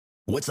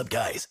What's up,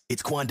 guys?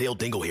 It's Quandale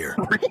Dingle here.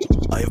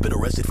 I have been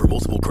arrested for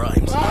multiple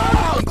crimes,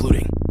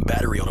 including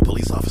battery on a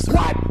police officer,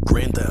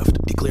 grand theft,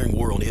 declaring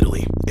war on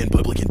Italy, and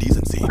public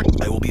indecency.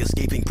 I will be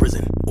escaping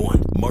prison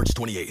on March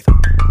 28th.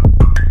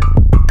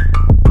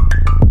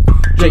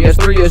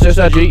 JSIII is just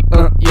a G,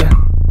 yeah.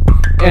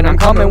 And I'm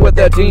coming with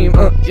that team,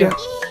 yeah.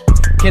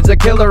 Kid's a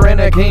killer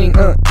and a king,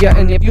 yeah.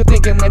 And if you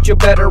thinking that you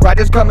better, right,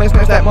 just come and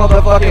snatch that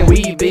motherfucking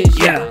weed, bitch,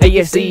 yeah. Hey,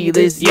 you see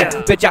this, yeah.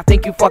 Bitch, I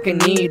think you fucking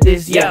need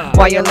this, yeah.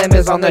 YLM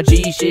is on the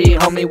G shit,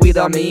 homie, we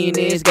the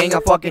meanest gang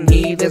of fucking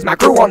heathens. My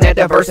crew on that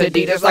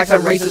diversity, just like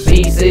some racist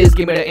pieces.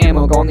 Give me the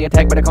ammo, go on the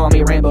attack, better call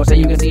me Rambo. So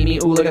you can see me,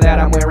 ooh, look at that,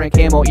 I'm wearing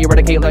camo.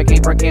 Eradicate like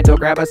came from Canto,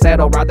 grab a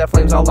saddle, ride the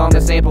flames all on the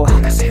sample.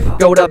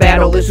 Go to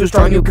battle, it's too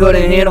strong, you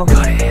couldn't handle.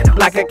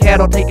 Like a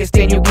cattle, take a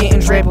stand, you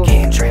getting trampled.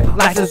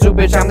 Life's a zoo,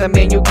 bitch, I'm the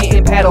man, you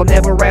getting paddled.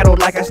 Never rattled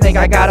like a snake,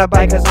 I got a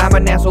bite, cause I'm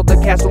an asshole. The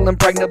castle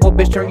impregnable,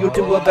 bitch, turn you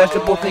to a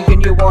vegetable.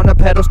 Thinking you on a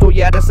pedestal,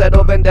 yeah, to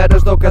settle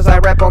vendettas though, cause I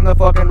rap on the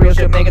fucking real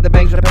shit. Making the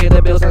banks to pay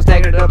the bills and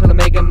stack it up till I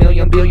make a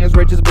million. Billions,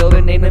 riches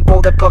building, aiming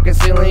for the fucking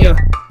ceiling, yeah.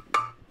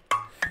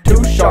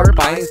 Too sharp,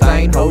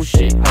 Einstein, ho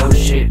shit, ho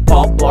shit.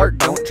 Paul Blart,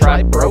 don't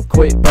try, bro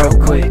quit, bro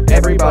quit.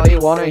 Everybody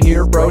wanna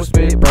hear bro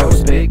spit,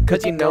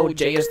 cause you know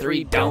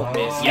JSIII don't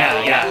miss,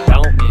 yeah, yeah,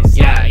 don't miss,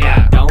 yeah,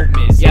 yeah, don't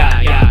miss, yeah,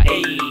 yeah,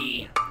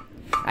 ayy.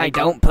 I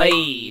don't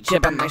play,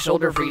 chip on my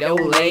shoulder,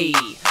 Frito-Lay.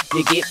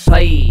 You get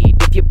played,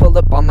 if you pull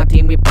up on my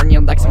team, we burn you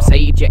like some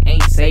sage. You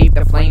ain't safe,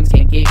 the flames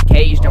can't get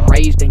caged. I'm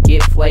raised and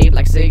get flayed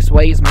like 6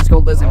 ways. My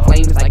skull is in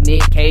flames like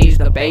Nick Cage.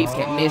 The babes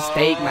can't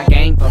mistake my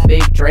gang for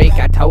Big Drake.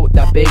 I tote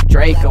the big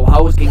Draco,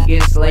 hoes can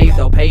get slaved.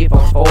 They'll pay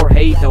folks for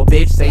hate, though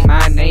bitch say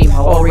my name.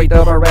 Oh, read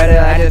the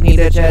Beretta, I just need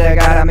a cheddar.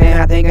 Got a man,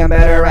 I think I'm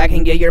better. I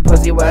can get your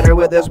pussy wetter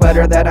with the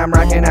sweater that I'm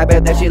rocking. I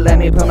bet that she let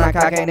me put my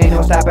cock in, ain't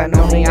no stopping.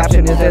 Only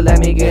option is to let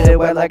me get it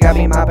wet like I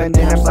be mopping.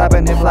 Then I'm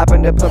slopping and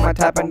flopping to put my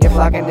top in. You're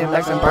flocking it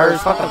like some birds.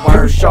 Fuck the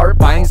word. Too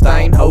sharp,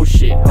 Einstein, ho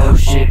shit, ho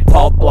shit.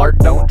 Paul Blart,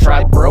 don't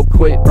try, bro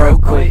quit, bro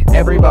quit.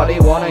 Everybody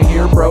wanna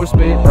hear bro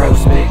spit,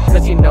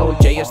 cause you know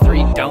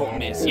JSIII don't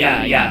miss,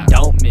 yeah, yeah,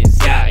 don't miss,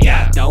 yeah,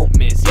 yeah, don't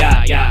miss,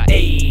 yeah, yeah,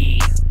 ayy.